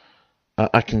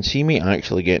 I can see me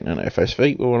actually getting in a fist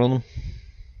fight with one of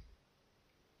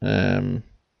them,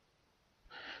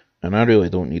 and I really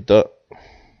don't need that.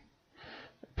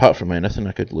 Apart from anything,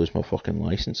 I could lose my fucking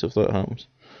license if that happens.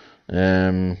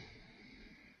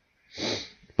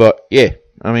 But yeah,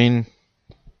 I mean,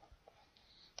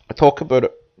 I talk about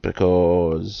it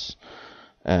because,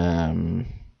 I mean,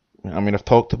 I've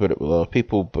talked about it with other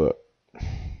people, but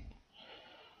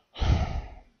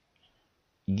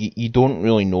you don't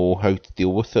really know how to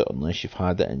deal with it unless you've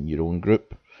had it in your own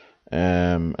group,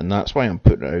 and that's why I'm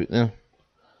putting it out there.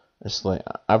 It's like,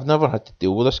 I've never had to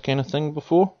deal with this kind of thing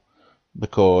before,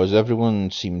 because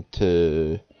everyone seemed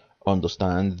to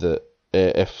understand that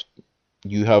if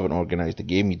you haven't organised a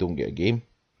game, you don't get a game.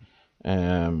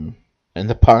 In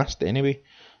the past, anyway.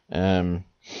 I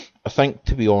think,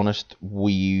 to be honest,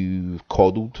 we've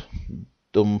coddled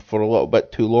them for a little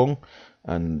bit too long,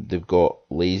 and they've got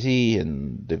lazy,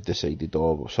 and they've decided,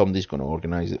 oh, somebody's going to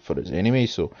organise it for us anyway,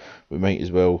 so we might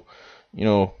as well,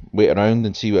 wait around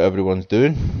and see what everyone's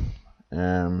doing.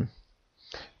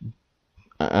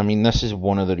 I mean, this is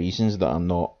one of the reasons that I'm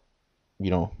not,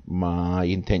 my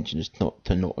intention is not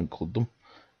to not include them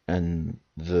in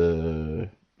the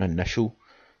initial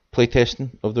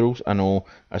playtesting of the rules. I know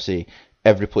I say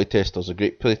every playtester's a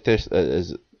great playtest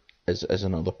as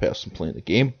another person playing the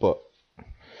game, but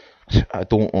I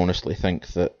don't honestly think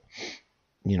that,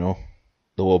 there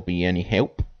will be any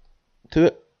help to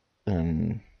it.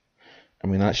 And I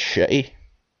mean, that's shitty,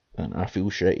 and I feel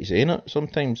shitty saying it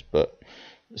sometimes, but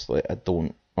it's like, I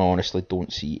honestly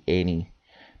don't see any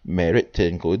merit to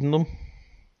including them.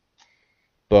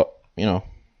 But,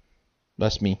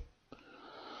 that's me.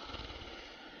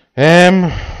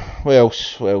 What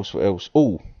else?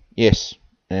 Oh, yes.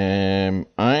 I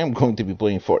am going to be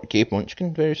playing 40k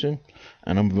Munchkin very soon,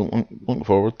 and I'm looking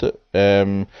forward to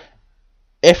it.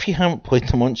 If you haven't played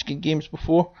the Munchkin games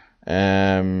before,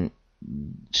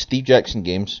 Steve Jackson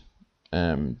Games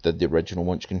did the original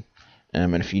Munchkin,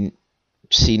 and if you've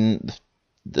seen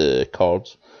the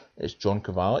cards, it's John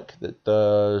Kovalic that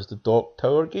does the Dock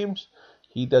Tower games.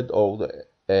 He did all the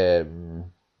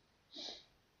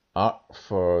art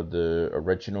for the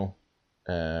original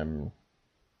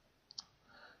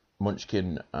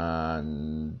Munchkin,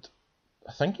 and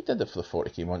I think he did it for the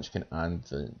 40k Munchkin and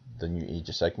the new Age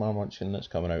of Sigmar Munchkin that's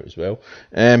coming out as well.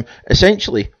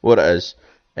 Essentially, what it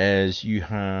is you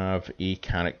have a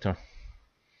character,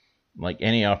 like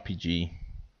any RPG.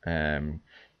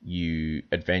 You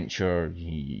adventure,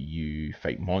 you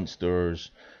fight monsters,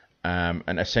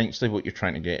 and essentially what you're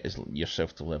trying to get is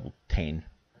yourself to level 10.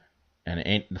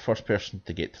 And the first person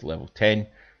to get to level 10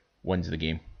 wins the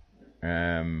game.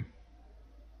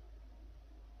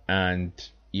 And,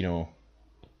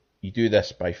 you do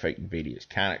this by fighting various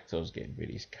characters, getting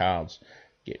various cards,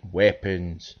 getting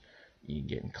weapons, you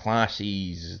getting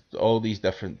classes, all these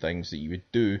different things that you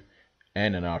would do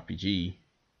in an RPG,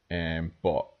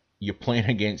 but you're playing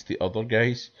against the other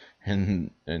guys and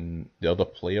the other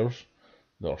players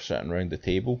that are sitting around the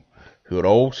table who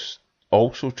are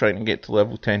also trying to get to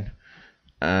level 10,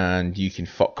 and you can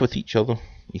fuck with each other.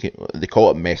 They call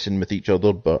it messing with each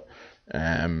other, but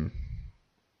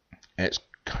it's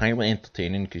highly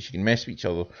entertaining because you can mess with each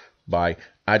other by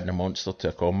adding a monster to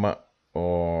a combat,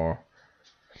 or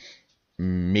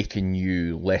making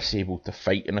you less able to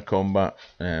fight in a combat,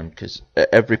 because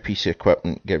every piece of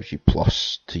equipment gives you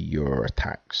plus to your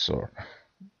attacks, or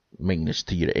minus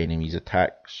to your enemy's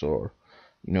attacks, or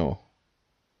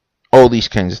all these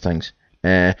kinds of things.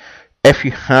 If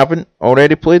you haven't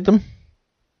already played them,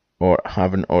 or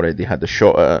haven't already had a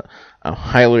shot at it, I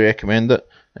highly recommend it.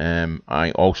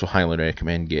 I also highly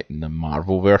recommend getting the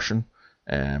Marvel version.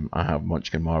 I have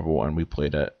Munchkin Marvel, and we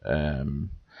played it.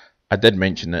 I did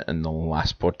mention it in the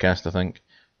last podcast, I think.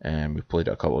 We played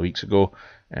it a couple of weeks ago.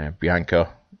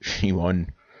 Bianca, she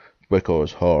won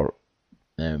because her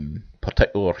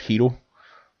particular hero,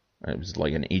 it was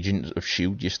like an agent of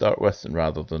S.H.I.E.L.D. you start with, and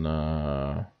rather than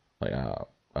a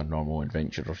normal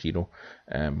adventurer hero.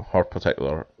 Her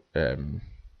particular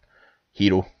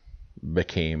hero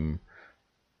became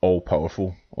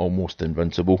all-powerful, almost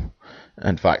invincible.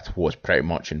 In fact, was pretty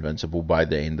much invincible by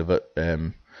the end of it,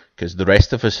 because the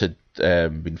rest of us had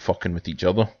been fucking with each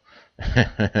other,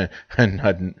 and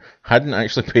hadn't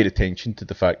actually paid attention to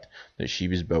the fact that she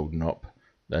was building up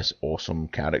this awesome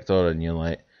character, and you're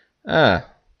like,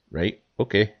 right,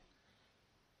 okay,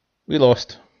 we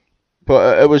lost,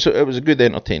 but it was a good,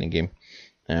 entertaining game,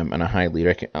 and I highly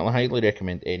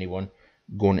recommend anyone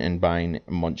going and buying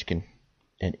Munchkin,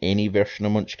 in any version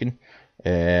of Munchkin.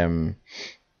 You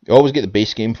always get the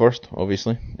base game first,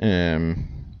 obviously,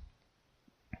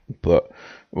 but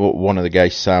one of the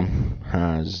guys, Sam,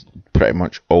 has pretty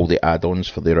much all the add-ons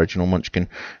for the original Munchkin,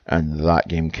 and that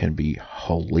game can be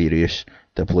hilarious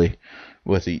to play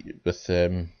with a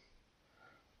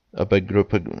big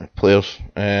group of players.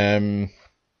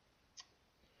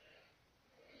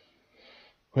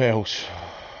 What else?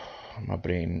 My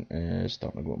brain is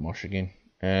starting to go mush again.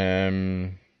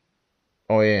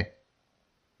 Oh yeah,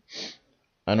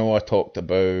 I know I talked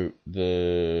about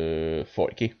the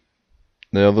 40k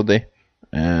the other day,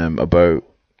 about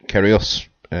Kyrgios.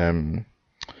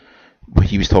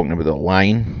 He was talking about the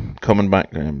line coming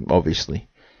back, obviously.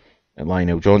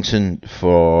 Lionel Johnson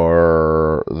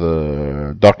for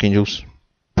the Dark Angels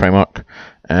Primarch.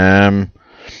 And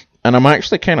I'm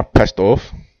actually kind of pissed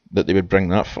off that they would bring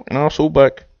that fucking arsehole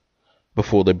back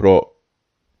before they brought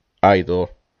either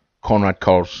Conrad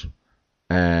Kurz,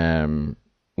 Lemon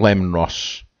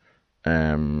Russ,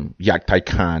 Yagtai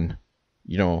Khan,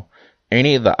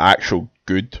 any of the actual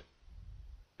good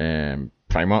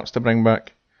Primarchs to bring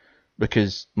back,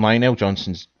 because Lionel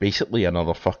Johnson's basically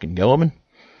another fucking Gilliman.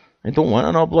 I don't want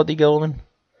another bloody Gilliman.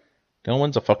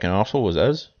 Gilliman's a fucking arsehole as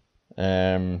is.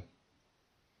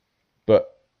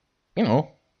 But,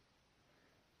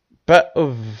 bit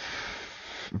of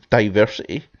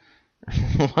diversity.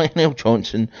 Lionel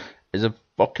Johnson is a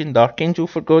fucking Dark Angel,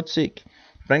 for God's sake.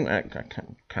 I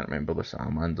can't remember the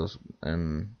Salamanders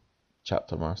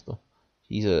chapter master.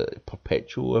 He's a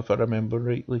perpetual, if I remember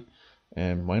rightly.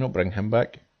 Why not bring him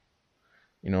back?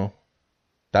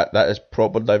 That is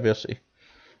proper diversity.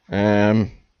 For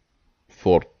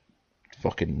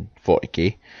fucking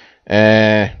 40k.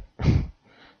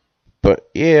 But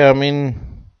yeah, I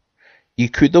mean, you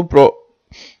could have brought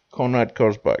Conrad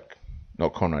Kurz back.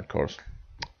 Not Conrad Kurz.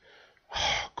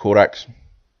 Korax.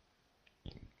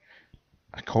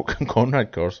 I call him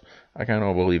Conrad Kurz. I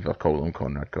cannot believe I called him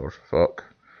Conrad Kurz. Fuck.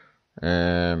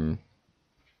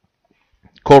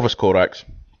 Corvus Corax.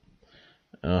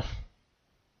 You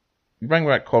bring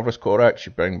back Corvus Corax,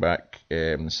 you bring back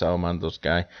the Salamanders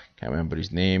guy, can't remember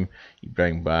his name, you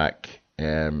bring back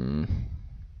Lemon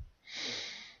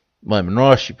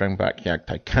Rush, you bring back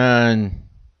Yagtai Khan.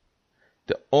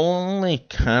 The only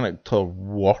character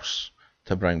worse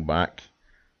to bring back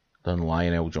than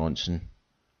Lionel Johnson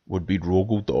would be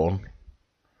Rogel Dorn.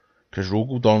 Because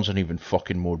Rogel Dorn's an even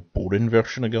fucking more boring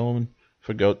version of Gilliman,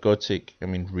 for God's sake. I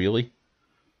mean, really?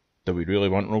 Do we really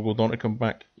want Rogel Dorn to come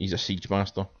back? He's a Siege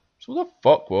Master. So the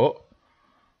fuck what?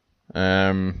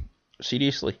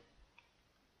 Seriously.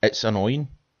 It's annoying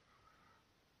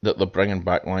that they're bringing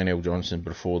back Lionel Johnson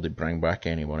before they bring back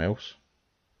anyone else.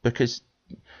 Because,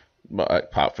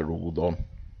 apart from Rogel Dorn.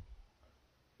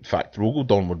 In fact, Rogel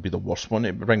Dorn would be the worst one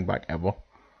to bring back ever.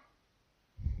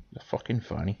 The fucking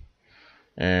funny.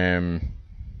 But,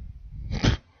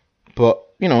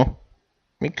 I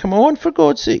mean, come on, for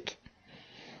God's sake.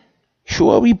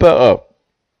 Show a wee bit of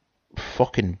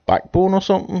fucking backbone or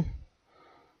something.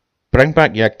 Bring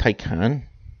back Yagtai Khan.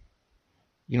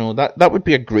 That would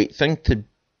be a great thing to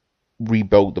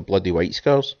rebuild the bloody White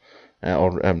Scars,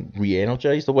 or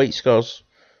re-energize the White Scars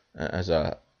as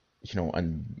a,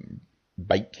 and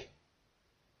bike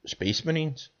Space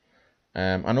Marines.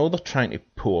 I know they're trying to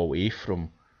pull away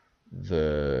from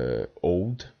the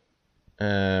old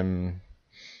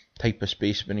type of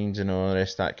Space Marines and all the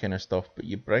rest, that kind of stuff, but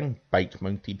you bring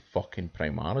bike-mounted fucking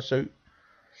Primaris out.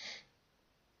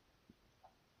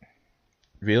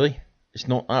 Really? It's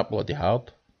not that bloody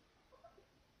hard.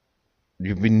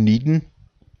 You've been needing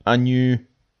a new,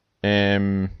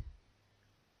 we've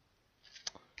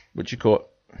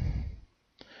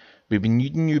been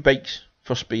needing new bikes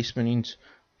for Space Marines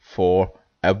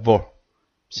forever.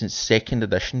 Since 2nd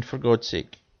edition, for God's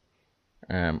sake.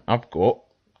 I've got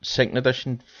 2nd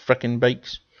edition frickin'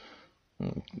 bikes.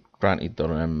 Granted,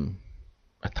 they're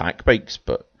attack bikes,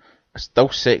 but still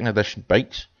 2nd edition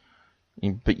bikes.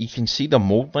 But you can see the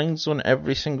mold lines on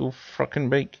every single frickin'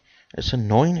 bike. It's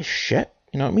annoying as shit,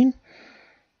 you know what I mean?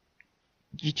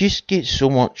 You just get so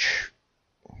much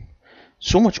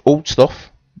old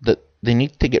stuff that they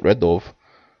need to get rid of,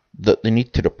 that they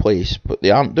need to replace, but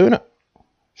they aren't doing it.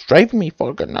 It's driving me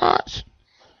fucking nuts.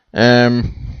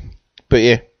 But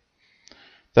yeah,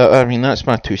 that's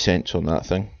my 2 cents on that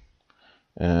thing.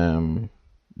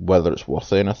 whether it's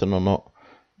worth anything or not.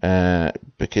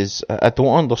 Because I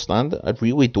don't understand it. I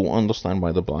really don't understand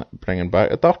why they're bringing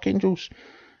back the Dark Angels.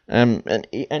 And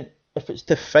if it's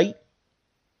to fight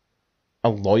a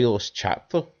loyalist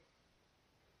chapter,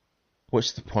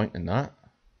 what's the point in that?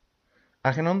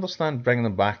 I can understand bringing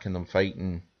them back and them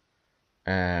fighting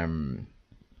the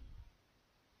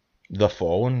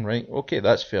Fallen, right? Okay,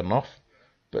 that's fair enough.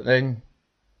 But then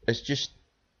it's just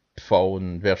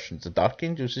Fallen versions of Dark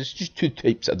Angels. It's just two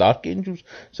types of Dark Angels.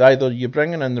 So either you're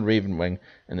bringing in the Raven Wing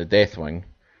and the Death Wing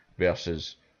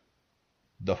versus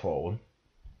the Fallen.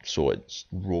 So it's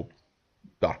robed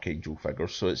Dark Angel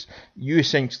figures. So it's you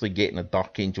essentially getting a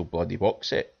Dark Angel bloody box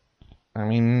set. I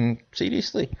mean,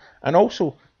 seriously. And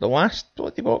also, the last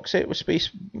bloody box set was Space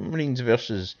Marines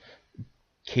versus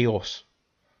Chaos.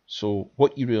 So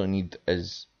what you really need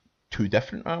is two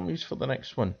different armies for the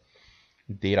next one.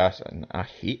 I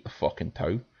hate the fucking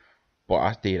Tau, but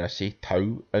I dare I say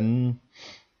Tau and,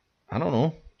 I don't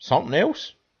know, something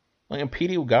else. Like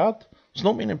Imperial Guard. There's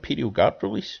not been an Imperial Guard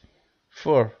release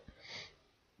for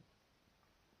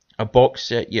a box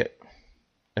set yet,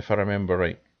 if I remember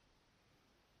right.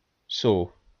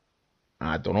 So,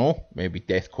 I don't know, maybe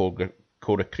Death Cora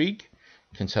Krieg,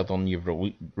 considering you've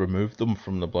removed them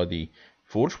from the bloody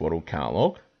Forge World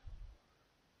catalogue.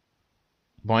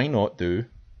 Why not do,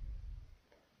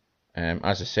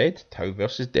 as I said, Tau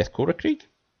versus Death Cora Krieg?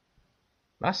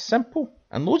 That's simple.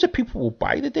 And loads of people will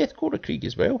buy the Death Cora Krieg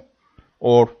as well.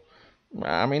 Or,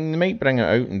 I mean, they might bring it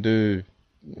out and do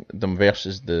them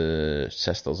versus the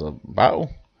Sisters of Battle,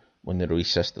 when they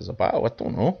release Sisters of Battle, I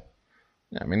don't know.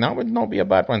 I mean, that would not be a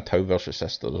bad one, Tau versus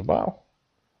Sisters of Battle.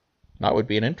 That would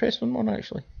be an interesting one,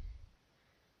 actually.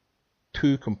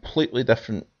 Two completely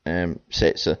different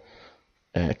sets of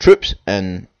troops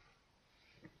in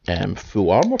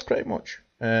full armour, pretty much.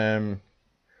 You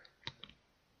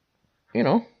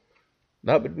know,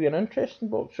 that would be an interesting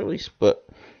box release, but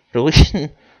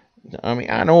releasing... I mean,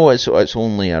 I know it's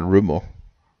only a rumour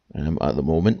at the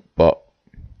moment, but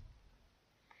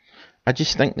I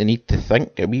just think they need to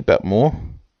think a wee bit more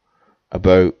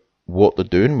about what they're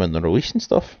doing when they're releasing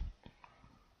stuff,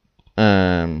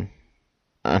 and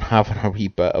having a wee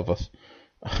bit of a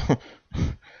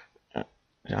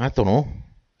I don't know,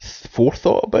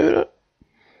 forethought about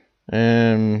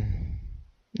it.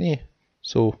 Yeah.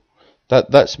 So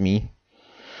that's me.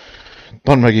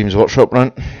 Done my Games Workshop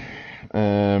rant.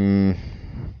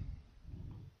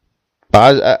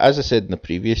 But as I said in the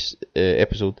previous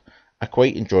episode, I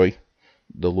quite enjoy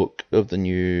the look of the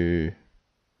new,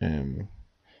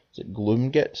 is it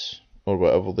Gloomgits or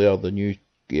whatever they are, the new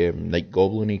Night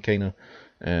Goblin-y kind of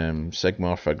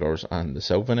Sigmar figures and the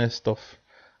Sylvaneth stuff.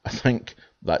 I think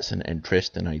that's an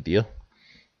interesting idea.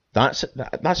 That's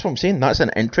what I'm saying. That's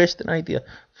an interesting idea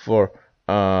for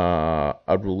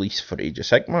a release for Age of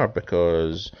Sigmar,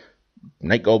 because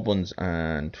Night Goblins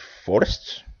and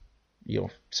Forests,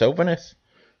 Sylvaneth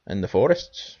in the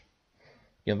Forests,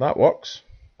 that works.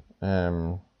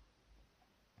 But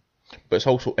it's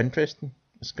also interesting.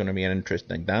 It's going to be an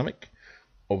interesting dynamic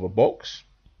of a box.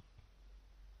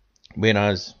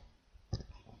 Whereas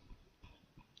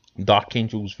Dark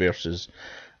Angels versus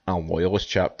a Loyalist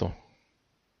chapter,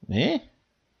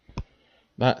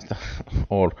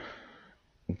 or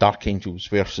Dark Angels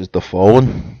versus the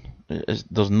Fallen.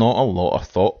 There's not a lot of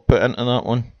thought put into that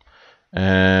one.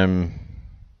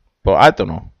 But I don't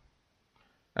know.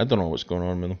 I don't know what's going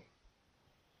on with them.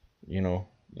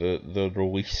 The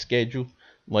release schedule.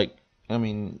 Like, I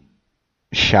mean,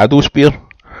 Shadowspear.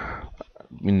 I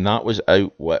mean, that was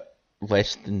out,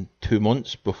 less than 2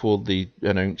 months before they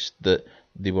announced that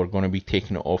they were going to be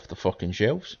taking it off the fucking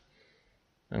shelves.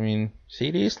 I mean,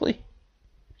 seriously?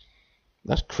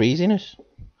 That's craziness.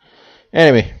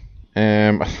 Anyway,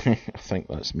 I think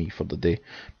that's me for the day,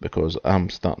 because I'm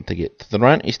starting to get to the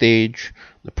ranty stage,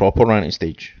 the proper ranty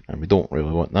stage, and we don't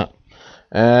really want that.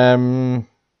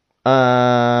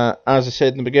 As I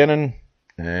said in the beginning,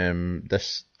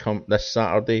 this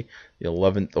Saturday, the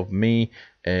 11th of May,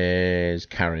 is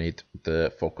Carronade,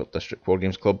 the Falkirk District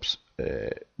Wargames Club's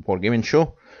wargaming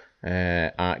show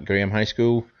at Graham High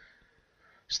School.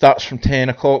 Starts from 10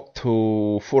 o'clock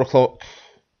to 4 o'clock.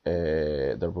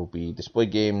 There will be display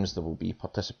games, there will be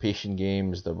participation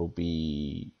games, there will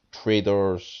be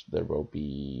traders, there will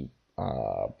be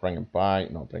a flea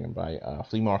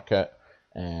market,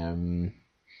 there'll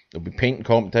be painting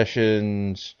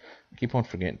competitions. I keep on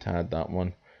forgetting to add that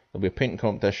one. There'll be a painting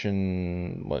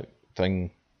competition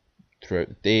thing throughout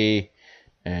the day.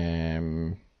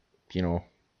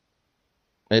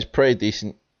 It's pretty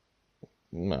decent.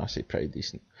 I say pretty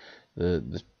decent.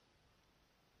 It's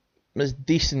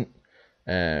decent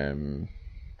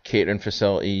catering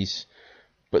facilities,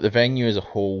 but the venue as a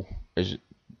whole is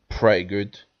pretty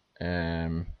good,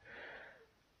 and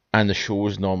the show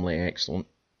is normally excellent.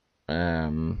 I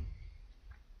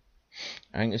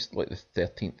think it's like the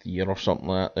 13th year or something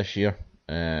like that this year,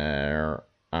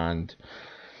 and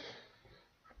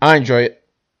I enjoy it.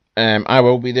 I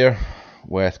will be there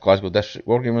with Glasgow District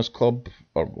Wargamers Club,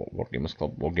 or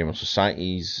Wargamers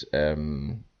Society's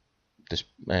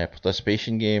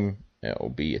participation game. It'll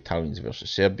be Italians versus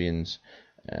Serbians.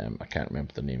 I can't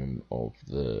remember the name of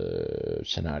the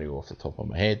scenario off the top of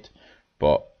my head,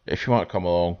 but if you want to come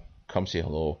along, come say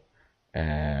hello.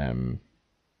 And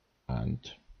I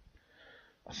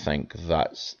think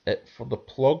that's it for the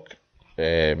plug.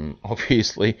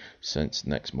 Obviously, since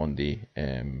next Monday,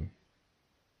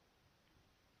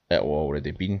 it'll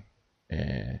already been.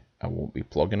 I won't be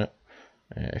plugging it.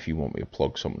 If you want me to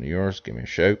plug something of yours, give me a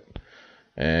shout.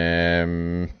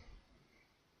 As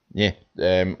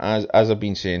I've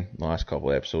been saying the last couple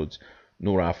of episodes,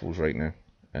 no raffles right now.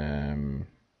 I'm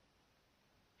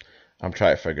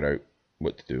trying to figure out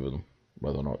what to do with them,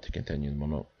 whether or not to continue them or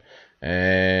not.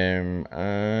 And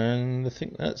I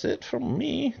think that's it from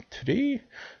me today.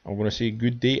 I'm going to say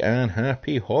good day and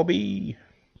happy hobby.